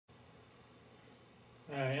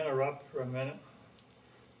May I interrupt for a minute?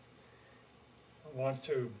 I want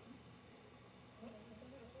to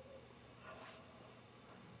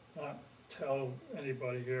not tell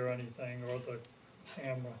anybody here anything or the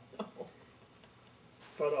camera,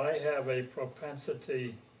 but I have a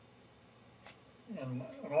propensity, and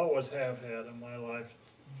always have had in my life,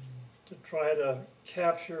 to try to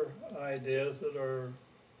capture ideas that are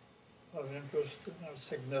of interest and of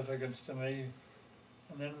significance to me,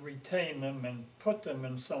 and then retain them and put them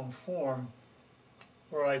in some form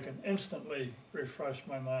where I can instantly refresh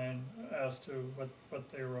my mind as to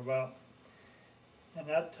what they were about. And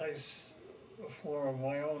that takes the form of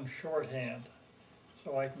my own shorthand.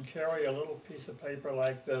 So I can carry a little piece of paper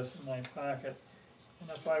like this in my pocket, and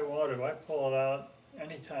if I want to, I pull it out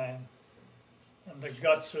anytime, and the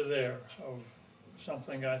guts are there of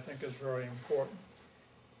something I think is very important.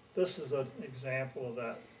 This is an example of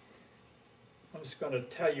that. I'm just going to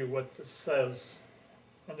tell you what this says,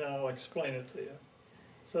 and then I'll explain it to you. It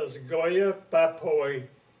says, Goya Bapoi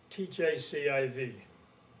TJCIV.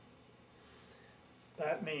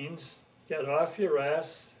 That means get off your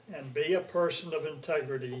ass and be a person of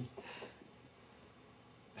integrity.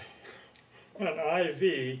 And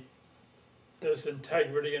IV is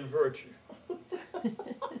integrity and virtue.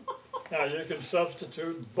 Now you can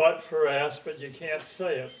substitute butt for ass, but you can't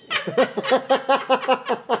say it.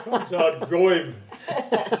 Comes out goib.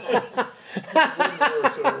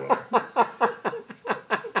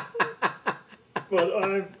 But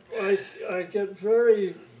I get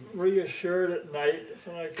very reassured at night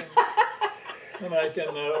when I can,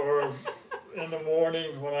 or in the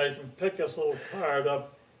morning when I can pick this little card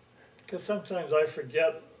up, because sometimes I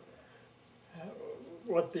forget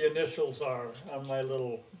what the initials are on my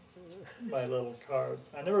little card.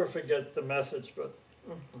 I never forget the message, but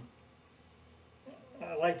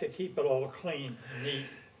I like to keep it all clean, neat,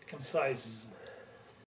 concise.